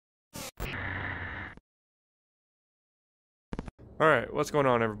Alright, what's going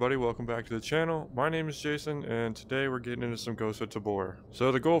on everybody? Welcome back to the channel. My name is Jason, and today we're getting into some Ghosts of Tabor.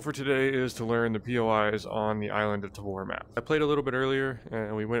 So the goal for today is to learn the POIs on the island of Tabor map. I played a little bit earlier,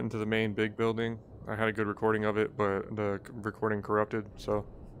 and we went into the main big building. I had a good recording of it, but the recording corrupted, so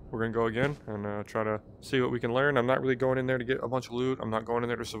we're gonna go again and try to see what we can learn. I'm not really going in there to get a bunch of loot. I'm not going in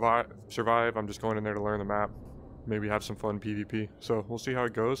there to survive. I'm just going in there to learn the map. Maybe have some fun PvP. So we'll see how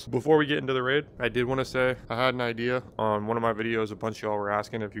it goes. Before we get into the raid, I did want to say I had an idea on one of my videos. A bunch of y'all were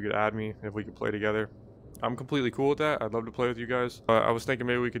asking if you could add me, if we could play together. I'm completely cool with that. I'd love to play with you guys. I was thinking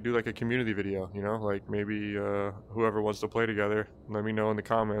maybe we could do like a community video, you know, like maybe whoever wants to play together, let me know in the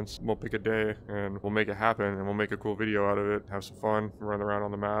comments. We'll pick a day and we'll make it happen, and we'll make a cool video out of it, have some fun, run around on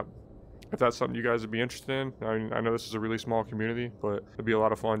the map. If that's something you guys would be interested in. I mean, I know this is a really small community, but it'd be a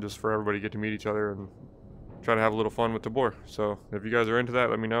lot of fun just for everybody to get to meet each other and try to have a little fun with Tabor. So if you guys are into that,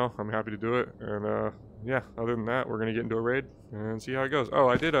 let me know. I'm happy to do it. And yeah, other than that, we're gonna get into a raid and see how it goes. Oh,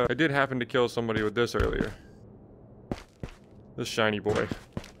 I did happen to kill somebody with this earlier. This shiny boy.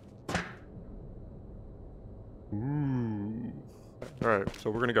 Ooh. Alright,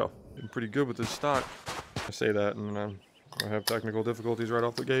 so we're gonna go. Been pretty good with this stock. I say that and I have technical difficulties right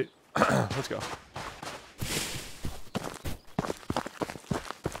off the gate. Let's go.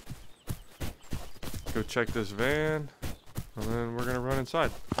 Go check this van, and then we're gonna run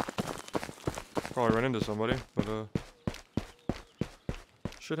inside. Probably run into somebody, but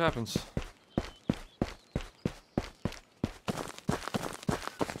shit happens.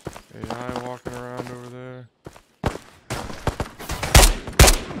 AI walking around over there.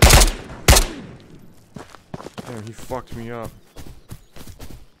 Damn, he fucked me up.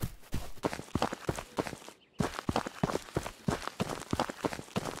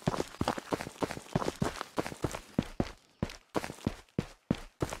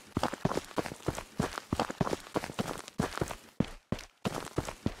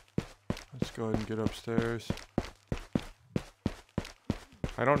 Go ahead and get upstairs.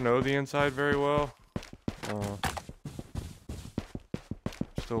 I don't know the inside very well.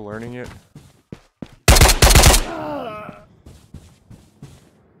 Still learning it.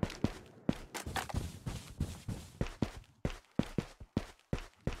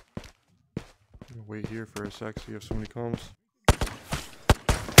 Wait here for a sec, see if somebody comes.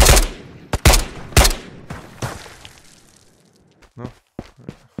 No?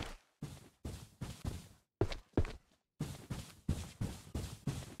 Right.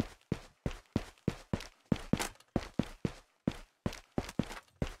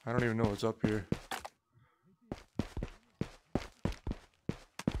 I don't even know what's up here.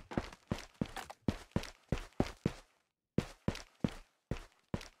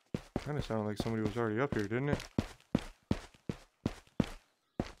 Kind of sounded like somebody was already up here, didn't it?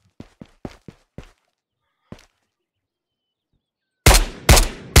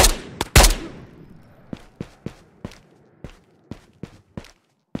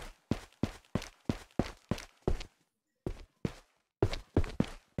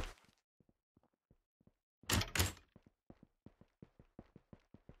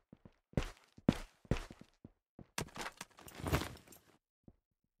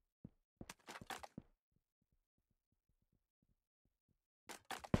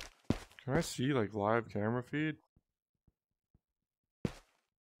 Can I see like live camera feed?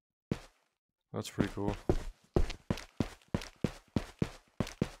 That's pretty cool.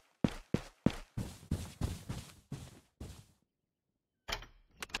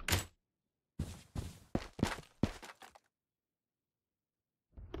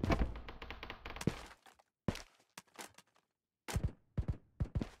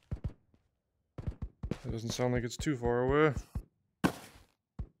 That doesn't sound like it's too far away.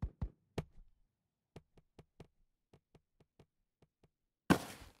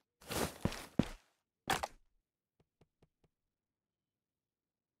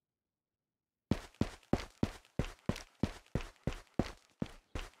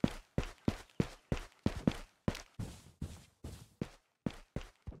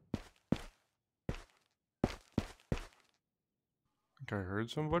 I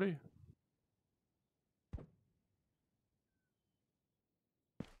heard somebody.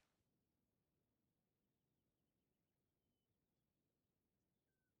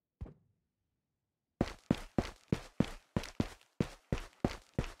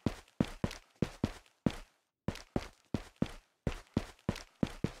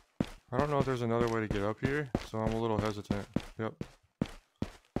 I don't know if there's another way to get up here, so I'm a little hesitant. Yep.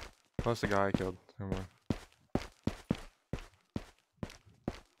 Plus the guy I killed. Never mind.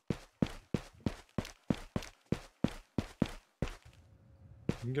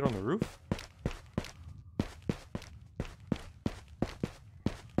 You can get on the roof?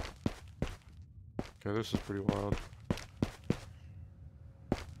 Okay, this is pretty wild.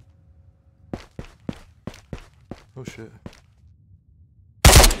 Oh shit.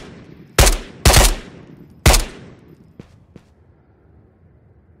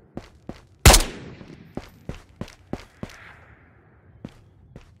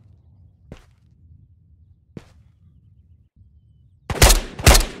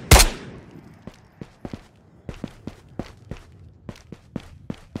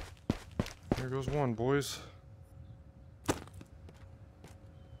 There goes one, boys.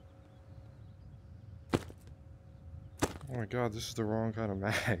 Oh my god, this is the wrong kind of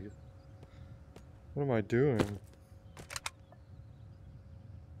mag. What am I doing?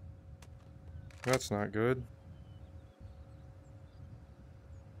 That's not good.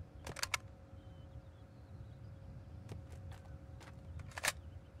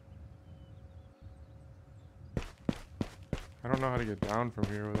 I don't know how to get down from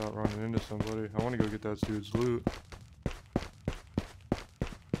here without running into somebody. I want to go get that dude's loot.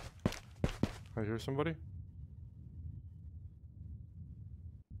 I hear somebody?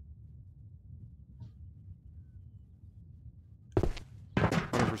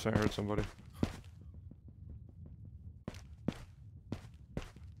 100% heard somebody.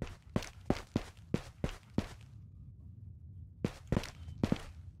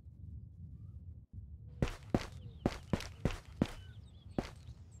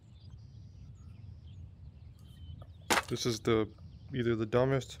 This is either the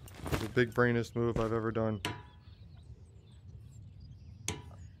dumbest or the big brainest move I've ever done.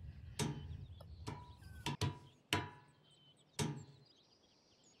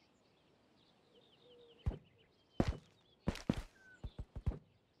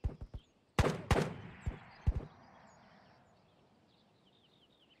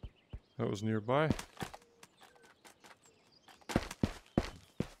 That was nearby.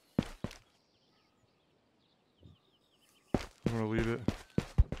 I'm gonna leave it.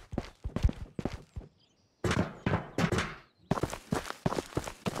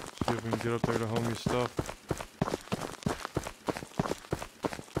 See if we can get up there to homie stuff.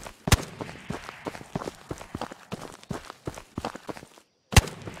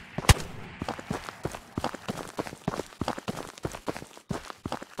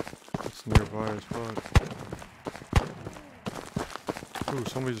 It's nearby as fuck. Ooh,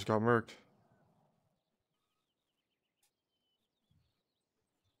 somebody just got murked.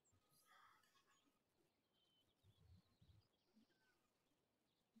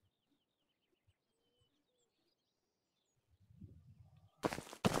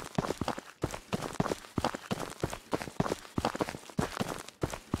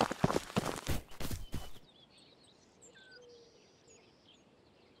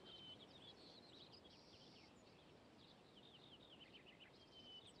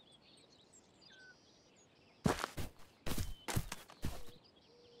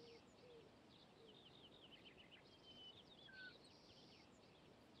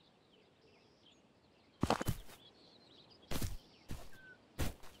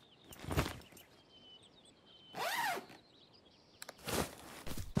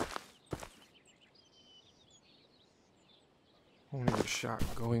 I want to get a shot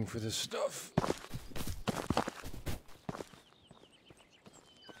going for this stuff.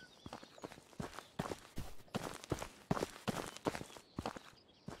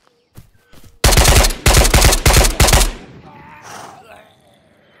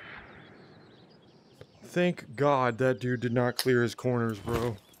 Thank God that dude did not clear his corners,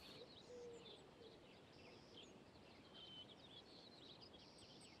 bro.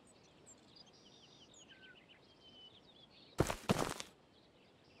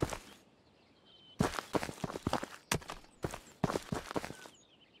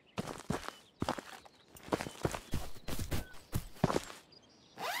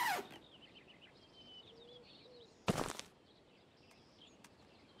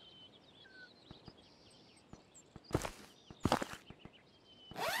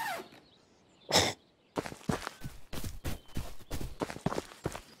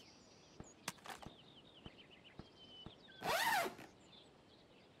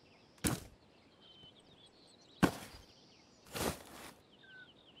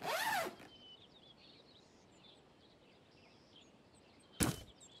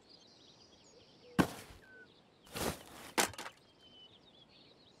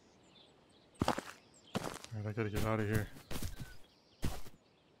 Alright, I gotta get out of here.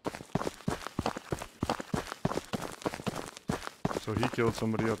 So he killed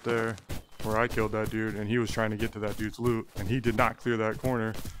somebody up there, where I killed that dude, and he was trying to get to that dude's loot, and he did not clear that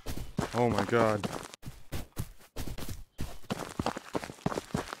corner. Oh my god.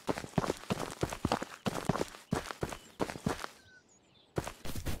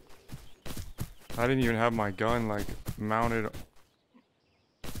 I didn't even have my gun like mounted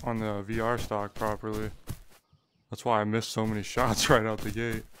on the VR stock properly. That's why I missed so many shots right out the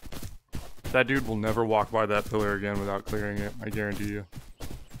gate. That dude will never walk by that pillar again without clearing it, I guarantee you.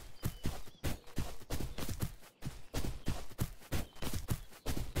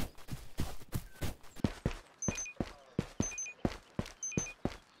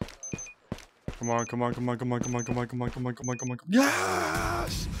 Come on, come on, come on, come on, come on, come on, come on, come on, come on, come on.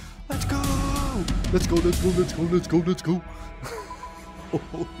 Yes! Let's go! Let's go, let's go, let's go, let's go, let's go.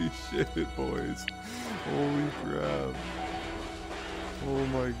 Holy shit, boys. Holy crap. Oh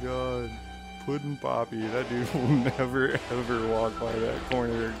my god. Puddin' Poppy. That dude will never ever walk by that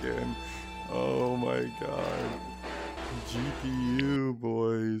corner again. Oh my god. GPU,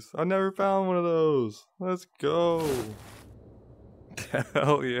 boys. I never found one of those. Let's go.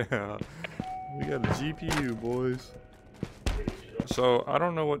 Hell yeah. We got a GPU, boys. So, I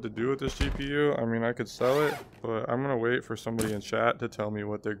don't know what to do with this GPU. I mean, I could sell it, but I'm gonna wait for somebody in chat to tell me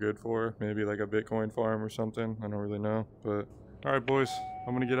what they're good for. Maybe like a Bitcoin farm or something. I don't really know, but... Alright, boys.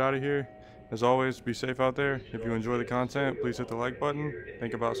 I'm gonna get out of here. As always, be safe out there. If you enjoy the content, please hit the like button.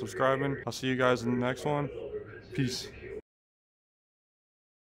 Think about subscribing. I'll see you guys in the next one. Peace.